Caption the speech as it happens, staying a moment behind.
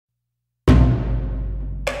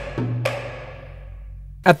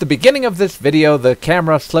At the beginning of this video, the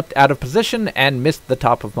camera slipped out of position and missed the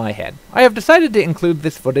top of my head. I have decided to include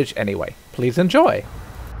this footage anyway. Please enjoy!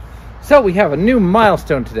 So we have a new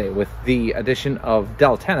milestone today with the addition of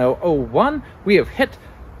Deltano01. We have hit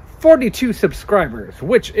 42 subscribers,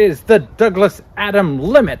 which is the Douglas Adam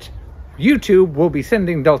limit. YouTube will be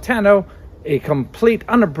sending Deltano a complete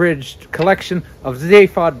unabridged collection of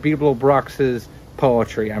Zaphod Beeblebrox's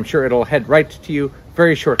poetry. I'm sure it'll head right to you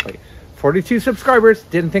very shortly. 42 subscribers,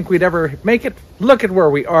 didn't think we'd ever make it. Look at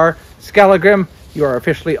where we are. Scalagrim, you are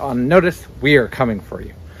officially on notice. We are coming for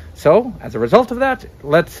you. So, as a result of that,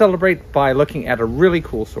 let's celebrate by looking at a really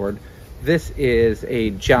cool sword. This is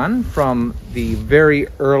a Jian from the very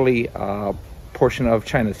early portion of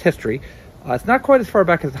China's history. It's not quite as far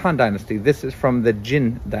back as the Han Dynasty. This is from the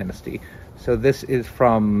Jin Dynasty. So this is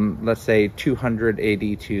from, let's say, 200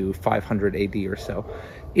 AD to 500 AD or so.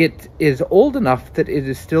 It is old enough that it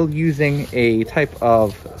is still using a type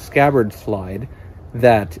of scabbard slide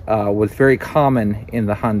that was very common in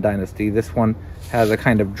the Han Dynasty. This one has a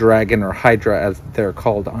kind of dragon or hydra, as they're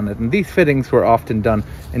called, on it. And these fittings were often done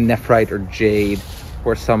in nephrite or jade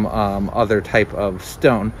or some other type of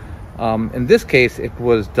stone. In this case, it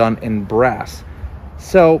was done in brass.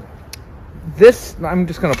 So this, I'm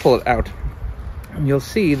just going to pull it out. And you'll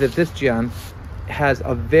see that this Jian has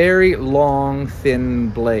a very long, thin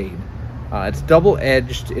blade. It's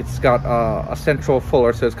double-edged. It's got a central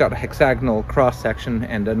fuller, so it's got a hexagonal cross-section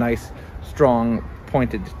and a nice, strong,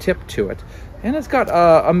 pointed tip to it. And it's got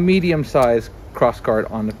a medium-sized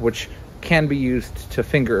crossguard on it, which can be used to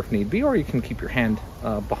finger if need be, or you can keep your hand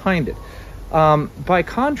behind it. By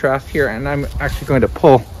contrast here, and I'm actually going to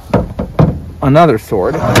pull another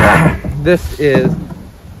sword. This is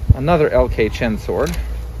another LK Chen sword.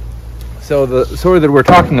 So the sword that we're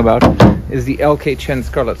talking about is the LK Chen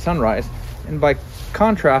Scarlet Sunrise, and by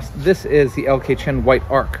contrast, this is the LK Chen White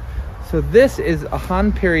Arc. So this is a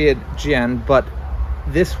Han period Jian, but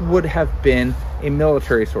this would have been a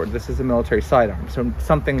military sword. This is a military sidearm, so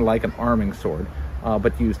something like an arming sword,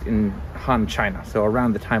 but used in Han China, so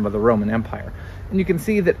around the time of the Roman Empire. And you can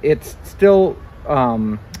see that it's still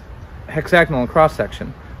hexagonal in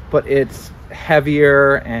cross-section, but it's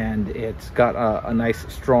heavier and it's got a nice,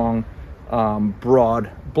 strong, broad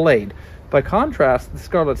blade. By contrast, the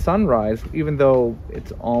Scarlet Sunrise, even though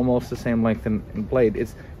it's almost the same length in blade,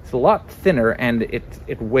 it's a lot thinner, and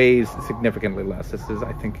it weighs significantly less. This is,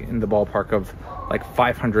 I think, in the ballpark of like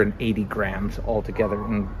 580 grams altogether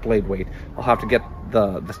in blade weight. I'll have to get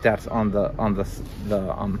the stats on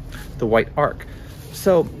the White Arc.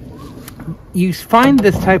 So you find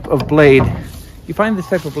this type of blade. You find this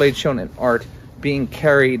type of blade shown in art being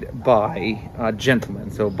carried by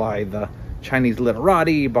gentlemen, so by the Chinese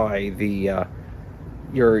literati, by the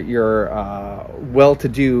your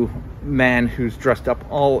well-to-do man who's dressed up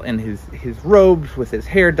all in his robes, with his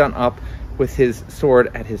hair done up, with his sword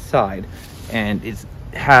at his side, and it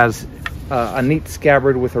has a neat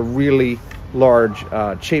scabbard with a really large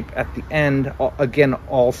shape at the end. Again,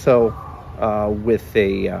 also with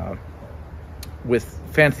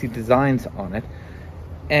fancy designs on it.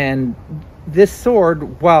 And this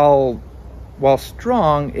sword, while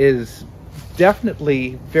strong, is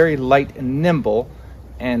definitely very light and nimble,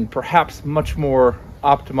 and perhaps much more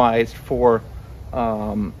optimized for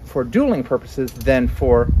dueling purposes than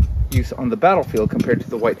for use on the battlefield compared to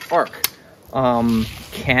the White Arc. Does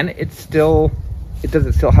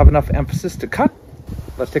it still have enough emphasis to cut?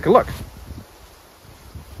 Let's take a look.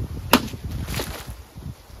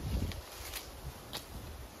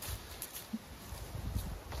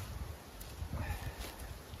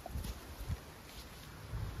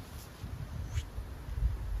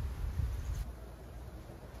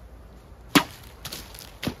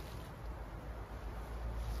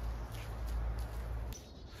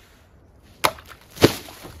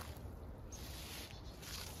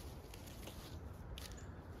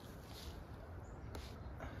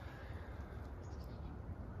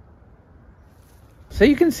 So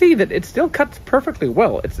you can see that it still cuts perfectly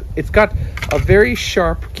well. It's got a very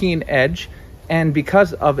sharp, keen edge, and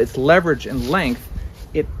because of its leverage and length,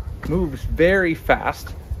 it moves very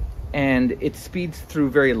fast, and it speeds through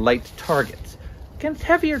very light targets. Against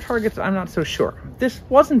heavier targets, I'm not so sure. This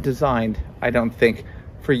wasn't designed, I don't think,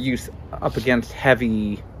 for use up against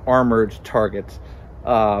heavy armored targets.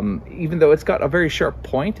 Even though it's got a very sharp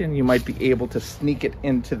point, and you might be able to sneak it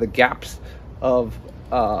into the gaps of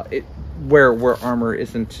where armor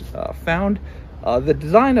isn't found. The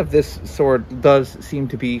design of this sword does seem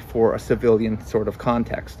to be for a civilian sort of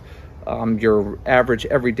context. Your average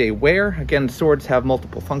everyday wear, again, swords have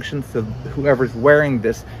multiple functions, so whoever's wearing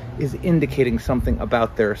this is indicating something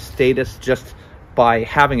about their status just by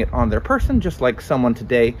having it on their person, just like someone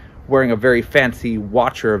today wearing a very fancy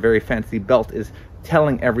watch or a very fancy belt is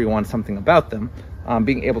telling everyone something about them.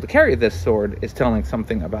 Being able to carry this sword is telling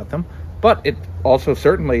something about them, but it also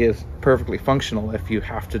certainly is perfectly functional if you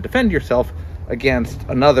have to defend yourself against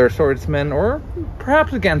another swordsman, or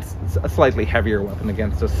perhaps against a slightly heavier weapon,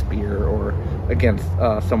 against a spear or against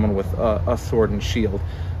someone with a sword and shield.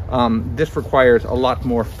 This requires a lot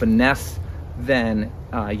more finesse than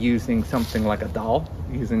using something like a dao,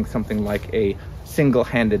 using something like a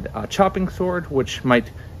single-handed chopping sword, which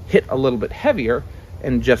might hit a little bit heavier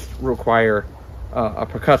and just require a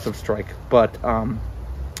percussive strike. But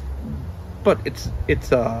it's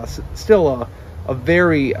still a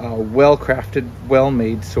very well-crafted,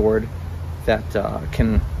 well-made sword that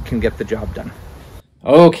can get the job done.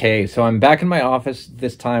 Okay, so I'm back in my office,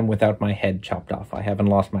 this time without my head chopped off. I haven't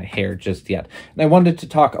lost my hair just yet. And I wanted to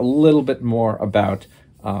talk a little bit more about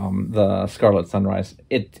the Scarlet Sunrise.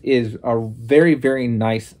 It is a very, very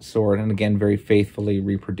nice sword, and again, very faithfully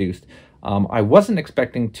reproduced. I wasn't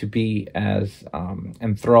expecting to be as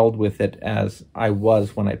enthralled with it as I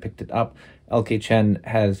was when I picked it up. LK Chen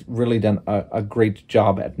has really done a great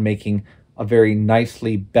job at making a very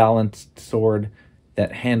nicely balanced sword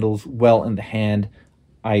that handles well in the hand.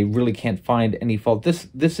 I really can't find any fault.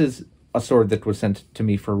 This is a sword that was sent to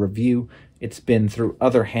me for review. It's been through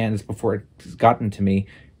other hands before it's gotten to me.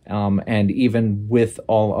 And even with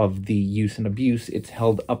all of the use and abuse, it's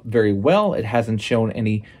held up very well. It hasn't shown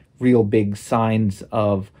any real big signs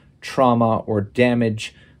of trauma or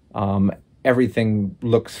damage. Everything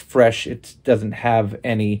looks fresh. It doesn't have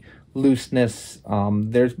any looseness.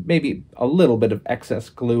 There's maybe a little bit of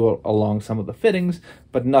excess glue along some of the fittings,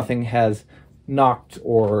 but nothing has knocked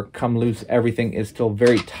or come loose. Everything is still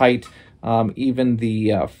very tight. Even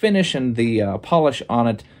the finish and the polish on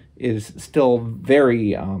it is still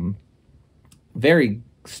very very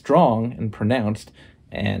strong and pronounced,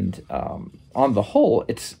 and on the whole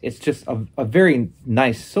it's just a very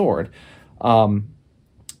nice sword.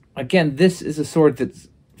 Again, this is a sword that's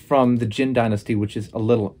from the Jian dynasty, which is a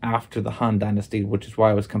little after the Han dynasty, which is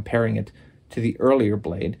why I was comparing it to the earlier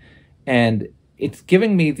blade, and it's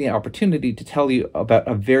giving me the opportunity to tell you about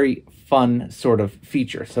a very fun sort of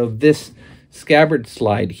feature. So this scabbard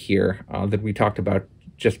slide here that we talked about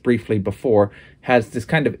just briefly before has this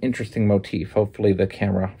kind of interesting motif. Hopefully the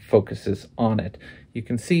camera focuses on it. You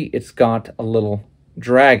can see it's got a little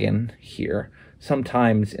dragon here.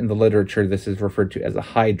 Sometimes in the literature this is referred to as a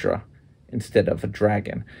hydra instead of a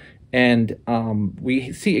dragon. And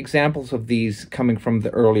we see examples of these coming from the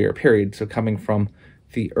earlier period, so coming from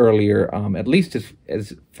the earlier, at least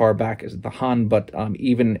as far back as the Han, but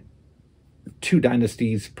even 2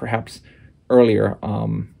 dynasties perhaps earlier,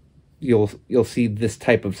 you'll see this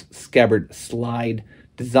type of scabbard slide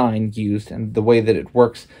design used. And the way that it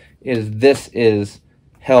works is this is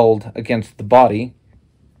held against the body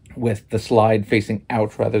with the slide facing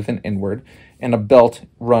out rather than inward, and a belt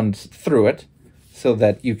runs through it so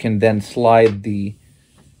that you can then slide the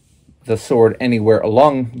sword anywhere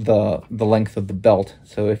along the length of the belt.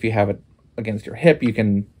 So if you have it against your hip, you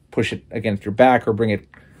can push it against your back or bring it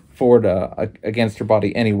forward against your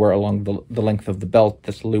body anywhere along the length of the belt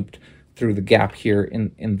that's looped through the gap here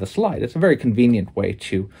in the slide. It's a very convenient way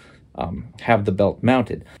to have the belt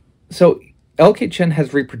mounted. So LK Chen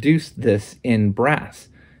has reproduced this in brass.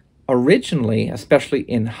 Originally, especially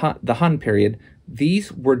in the Han period,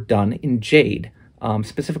 these were done in jade,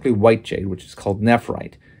 specifically white jade, which is called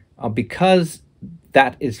nephrite. Because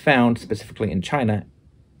that is found specifically in China,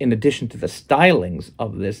 in addition to the stylings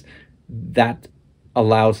of this, that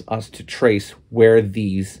allows us to trace where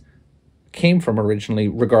these came from originally,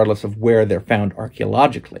 regardless of where they're found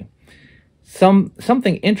archaeologically.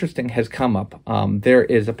 Something interesting has come up. There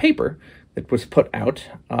is a paper that was put out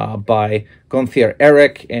by Gonthier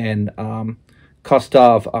Eric and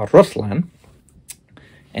Kostov Ruslan,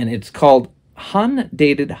 and it's called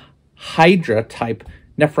Han-dated hydra-type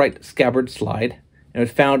nephrite scabbard slide, and it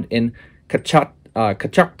was found in Chatalka.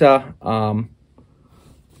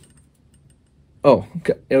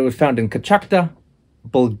 It was found in Chatalka,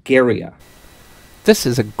 Bulgaria. This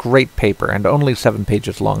is a great paper and only 7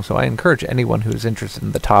 pages long, so I encourage anyone who is interested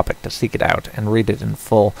in the topic to seek it out and read it in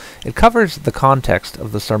full. It covers the context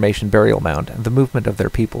of the Sarmatian burial mound and the movement of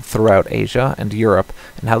their people throughout Asia and Europe,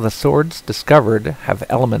 and how the swords discovered have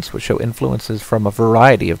elements which show influences from a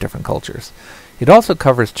variety of different cultures. It also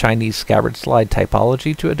covers Chinese scabbard slide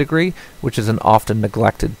typology to a degree, which is an often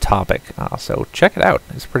neglected topic, so check it out.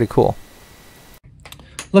 It's pretty cool.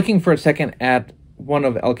 Looking for a second at one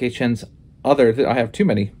of LK Chen's other, I have too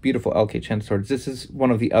many beautiful LK Chen swords. This is one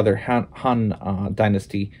of the other Han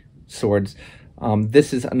Dynasty swords.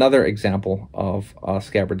 This is another example of a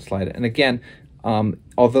scabbard slide. And again,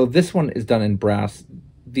 although this one is done in brass,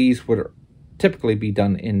 these would typically be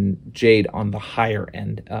done in jade on the higher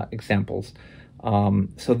end examples.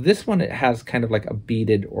 So this one, it has kind of like a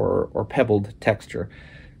beaded or pebbled texture.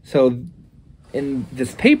 So in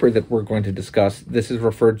this paper that we're going to discuss, this is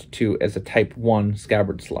referred to as a type 1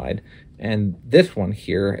 scabbard slide, and this one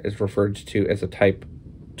here is referred to as a type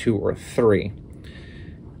 2 or 3,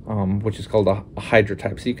 which is called a hydra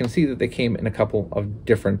type. So you can see that they came in a couple of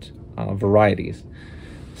different varieties.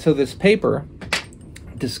 So this paper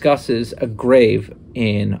discusses a grave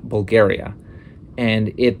in Bulgaria,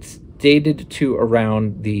 and it's dated to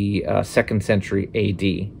around the 2nd century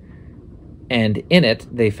AD. And in it,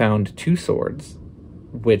 they found 2 swords,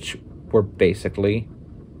 which were basically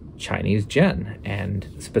Chinese Jian, and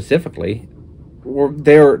specifically,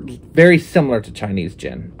 they're very similar to Chinese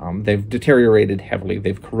Jian. They've deteriorated heavily,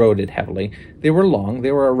 they've corroded heavily. They were long,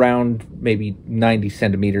 they were around maybe 90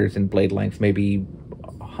 centimeters in blade length, maybe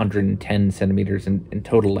 110 centimeters in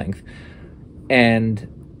total length. And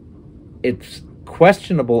it's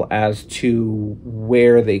questionable as to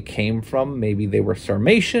where they came from. Maybe they were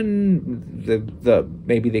Sarmatian,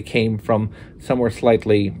 maybe they came from somewhere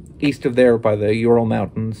slightly east of there by the Ural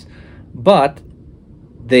Mountains, but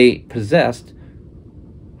they possessed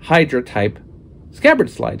hydra type scabbard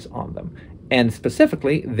slides on them, and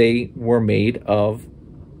specifically they were made of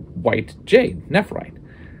white jade, nephrite,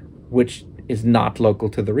 which is not local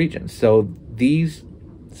to the region. So these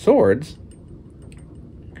swords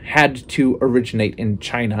had to originate in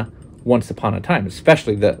China once upon a time,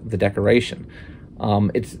 especially the decoration.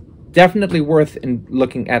 It's definitely worth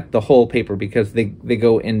looking at the whole paper, because they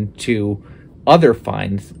go into other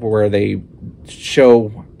finds where they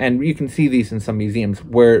show, and you can see these in some museums,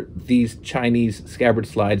 where these Chinese scabbard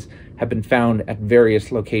slides have been found at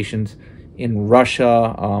various locations in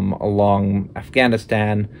Russia, along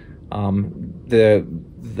Afghanistan.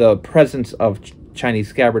 The presence of Chinese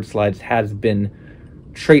scabbard slides has been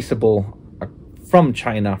traceable from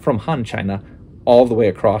China, from Han China, all the way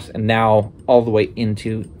across, and now all the way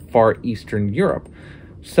into far Eastern Europe.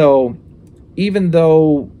 So even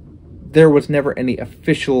though there was never any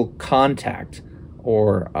official contact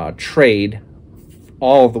or trade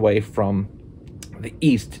all the way from the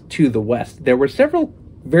east to the west, there were several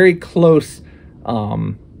very close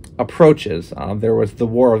approaches. There was the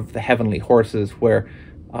War of the Heavenly Horses, where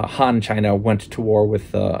Han China went to war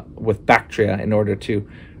with Bactria in order to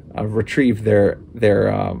retrieve their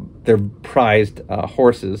prized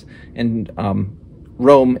horses, and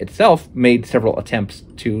Rome itself made several attempts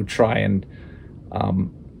to try and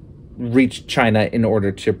reach China in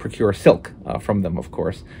order to procure silk from them, of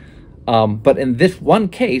course. But in this one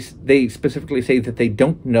case, they specifically say that they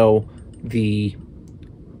don't know the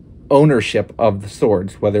ownership of the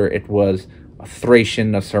swords, whether it was a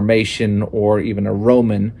Thracian, a Sarmatian, or even a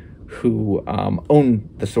Roman who owned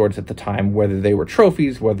the swords at the time, whether they were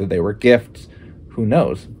trophies, whether they were gifts, who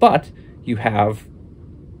knows. But you have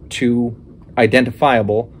 2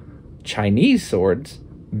 identifiable Chinese swords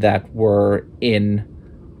that were in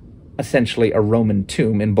essentially a Roman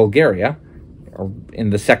tomb in Bulgaria, or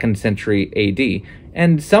in the 2nd century AD.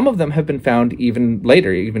 And some of them have been found even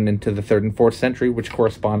later, even into the 3rd and 4th century, which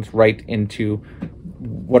corresponds right into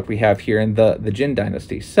what we have here in the Jian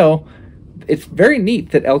dynasty. So it's very neat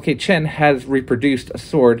that LK Chen has reproduced a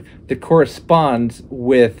sword that corresponds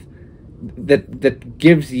with, that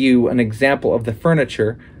gives you an example of the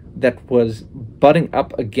furniture that was butting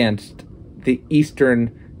up against the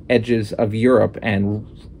eastern edges of Europe and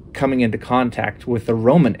coming into contact with the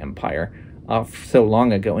Roman Empire so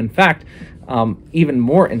long ago. In fact, even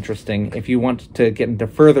more interesting, if you want to get into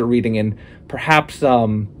further reading and perhaps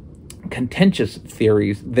contentious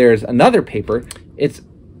theories, there's another paper. It's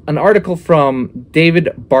an article from David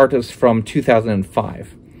Bartos from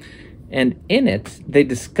 2005. And in it, they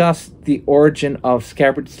discuss the origin of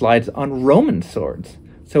scabbard slides on Roman swords.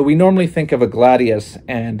 So we normally think of a gladius,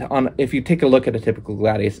 and if you take a look at a typical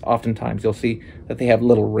gladius, oftentimes you'll see that they have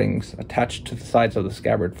little rings attached to the sides of the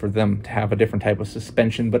scabbard for them to have a different type of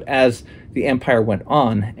suspension. But as the empire went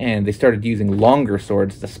on and they started using longer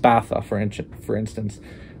swords, the spatha, for instance,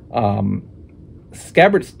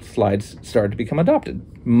 scabbard slides started to become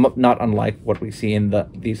adopted, not unlike what we see in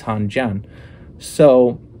these Han Jian.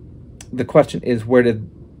 So the question is, where did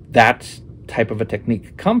that type of a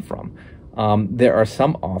technique come from? There are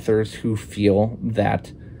some authors who feel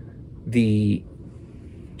that the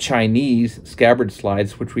Chinese scabbard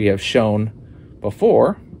slides, which we have shown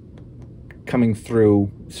before, coming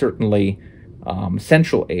through certainly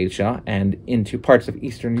Central Asia and into parts of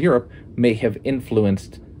Eastern Europe, may have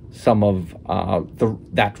influenced some of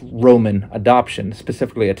that Roman adoption,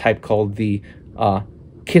 specifically a type called the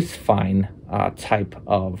Kisfine type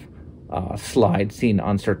of slide seen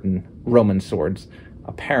on certain Roman swords.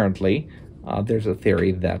 Apparently, there's a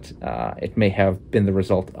theory that it may have been the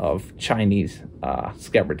result of Chinese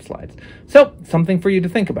Scabbard slides. So, something for you to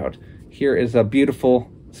think about. Here is a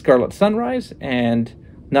beautiful Scarlet Sunrise, and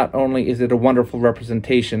not only is it a wonderful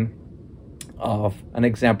representation of an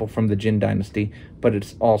example from the Jian dynasty, but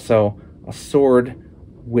it's also a sword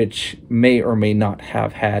which may or may not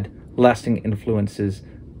have had lasting influences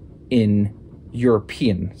in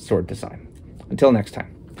European sword design. Until next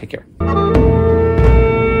time, take care.